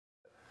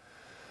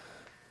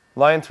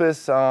Line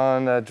twists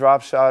on a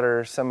drop shot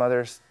or some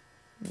other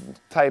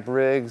type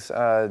rigs.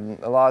 A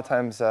lot of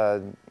times,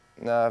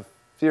 if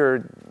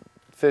you're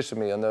fishing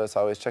me, you'll notice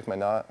I always check my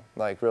knot,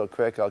 like real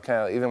quick. I'll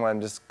kind of, even when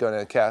I'm just going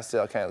to cast it,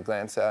 I'll kind of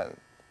glance at it,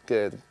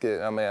 get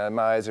it. I mean,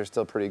 my eyes are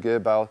still pretty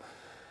good, but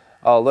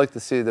I'll look to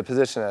see the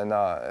position of the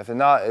knot. If a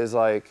knot is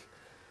like,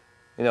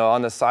 you know,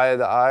 on the side of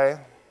the eye,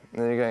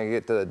 then you're going to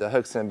get the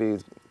hook's going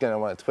to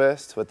want to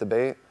twist with the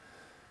bait.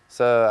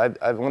 So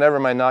whenever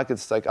my knot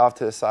gets like off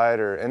to the side,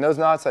 and those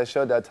knots I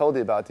showed that I told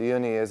you about, the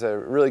uni is a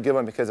really good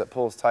one because it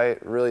pulls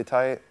tight, really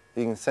tight.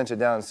 You can cinch it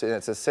down, and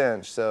it's a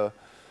cinch. So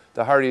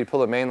the harder you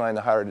pull the main line,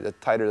 the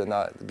tighter the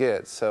knot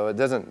gets. So it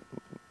doesn't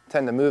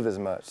tend to move as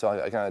much. So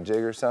I kind of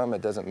jig or something,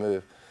 it doesn't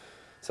move.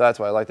 So that's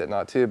why I like that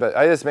knot too. But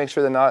I just make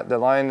sure the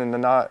line and the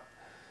knot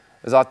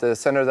is off the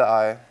center of the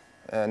eye,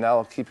 and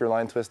that'll keep your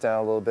line twist down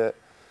a little bit.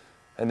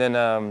 And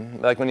then,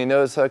 like when you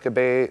nose hook a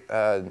bait,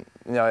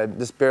 you know, I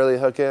just barely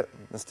hook it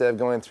instead of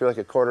going through like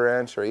a 1/4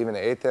 inch or even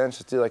an 1/8 inch.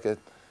 Just do like a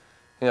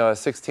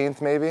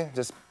 1/16 maybe.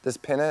 Just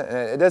pin it,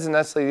 and it doesn't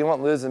necessarily. You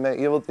won't lose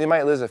you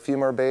might lose a few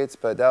more baits,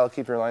 but that'll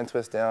keep your line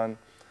twist down.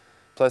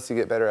 Plus, you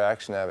get better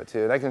action out of it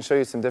too. And I can show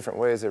you some different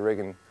ways of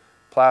rigging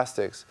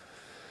plastics.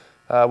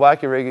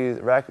 Wacky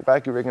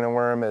rigging a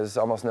worm is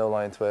almost no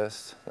line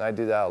twist. And I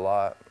do that a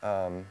lot.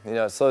 You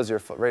know, it slows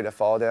your rate of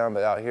fall down,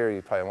 but out here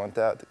you probably want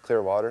that to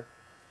clear water.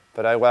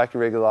 But I wacky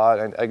rig a lot.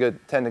 I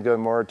tend to go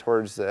more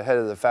towards the head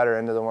of the fatter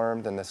end of the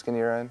worm than the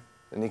skinnier end.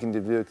 And you can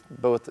do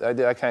both.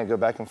 I kind of go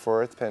back and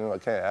forth depending on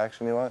what kind of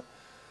action you want.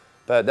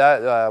 But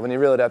that, when you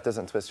reel it up,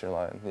 doesn't twist your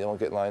line. You don't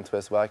get line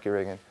twist wacky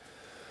rigging.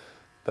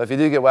 But if you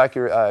do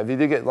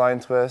get line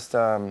twist,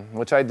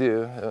 which I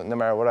do, no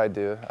matter what I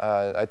do,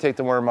 I take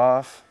the worm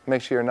off,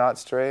 make sure your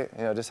knot's straight.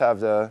 You know, just have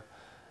the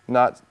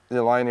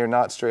line of your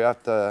knot straight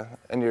off the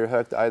end of your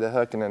hook, the eye of the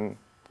hook, and then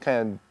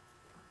kind of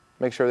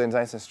make sure everything's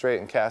nice and straight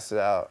and cast it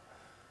out.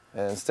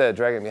 And instead of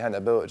dragging it behind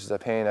the boat, which is a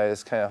pain, I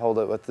just kind of hold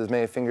it with as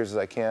many fingers as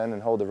I can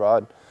and hold the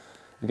rod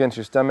against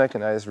your stomach,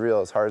 and I just reel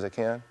as hard as I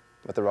can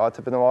with the rod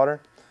tip in the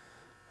water.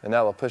 And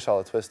that will push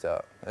all the twist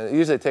out. And it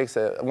usually takes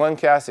one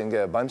cast and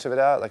get a bunch of it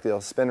out, like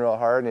it'll spin real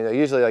hard. And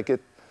usually when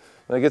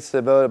it gets to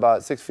the boat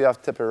about 6 feet off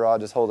the tip of the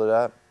rod, just hold it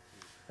up.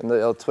 And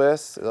it'll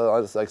twist,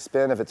 it'll just like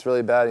spin. If it's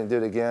really bad, you can do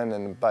it again.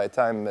 And by the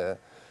time, if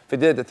you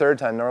did it the third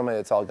time, normally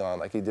it's all gone.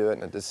 Like you do it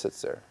and it just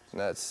sits there. And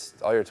that's,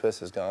 all your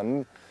twist is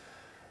gone.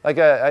 Like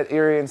at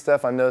Erie and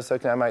stuff, on nose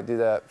hooking, I might do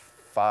that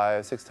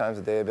 5, 6 times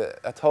a day. But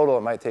a total,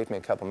 it might take me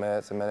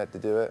a minute to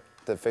do it,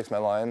 to fix my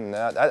line. And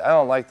I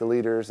don't like the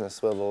leaders and the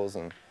swivels,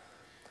 and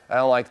I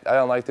don't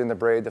like doing the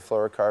braid, the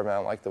fluorocarbon. I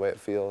don't like the way it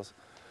feels.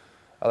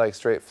 I like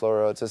straight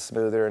fluoro. It's just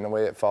smoother in the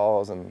way it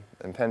falls and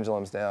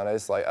pendulums down.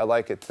 I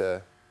like it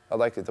the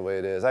way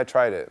it is. I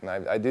tried it, and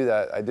I do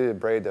that. I do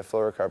braid the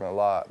fluorocarbon a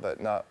lot, but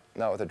not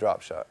with a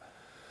drop shot.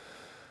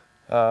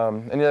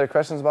 Any other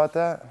questions about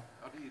that?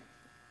 How do you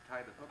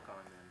tie the hook on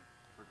then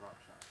for drop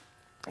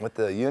shot? With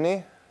the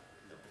uni?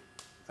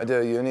 I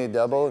do a uni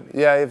double.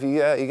 Yeah,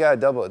 you gotta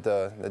double it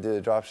to do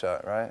the drop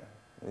shot, right?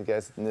 You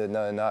guys need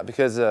another knot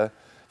because if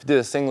you do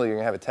a single, you're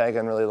gonna have a tag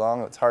on really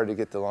long. It's hard to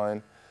get the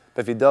line.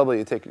 But if you double,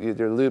 you take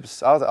your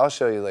loops. I'll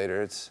show you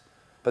later.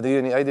 But the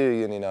uni, I do a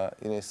uni knot,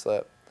 uni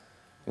slip.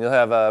 And you'll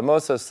have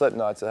most of those slip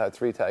knots that have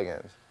 3 tag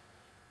ends.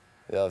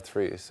 You'll have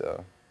 3,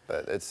 so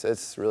but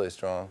it's really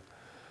strong.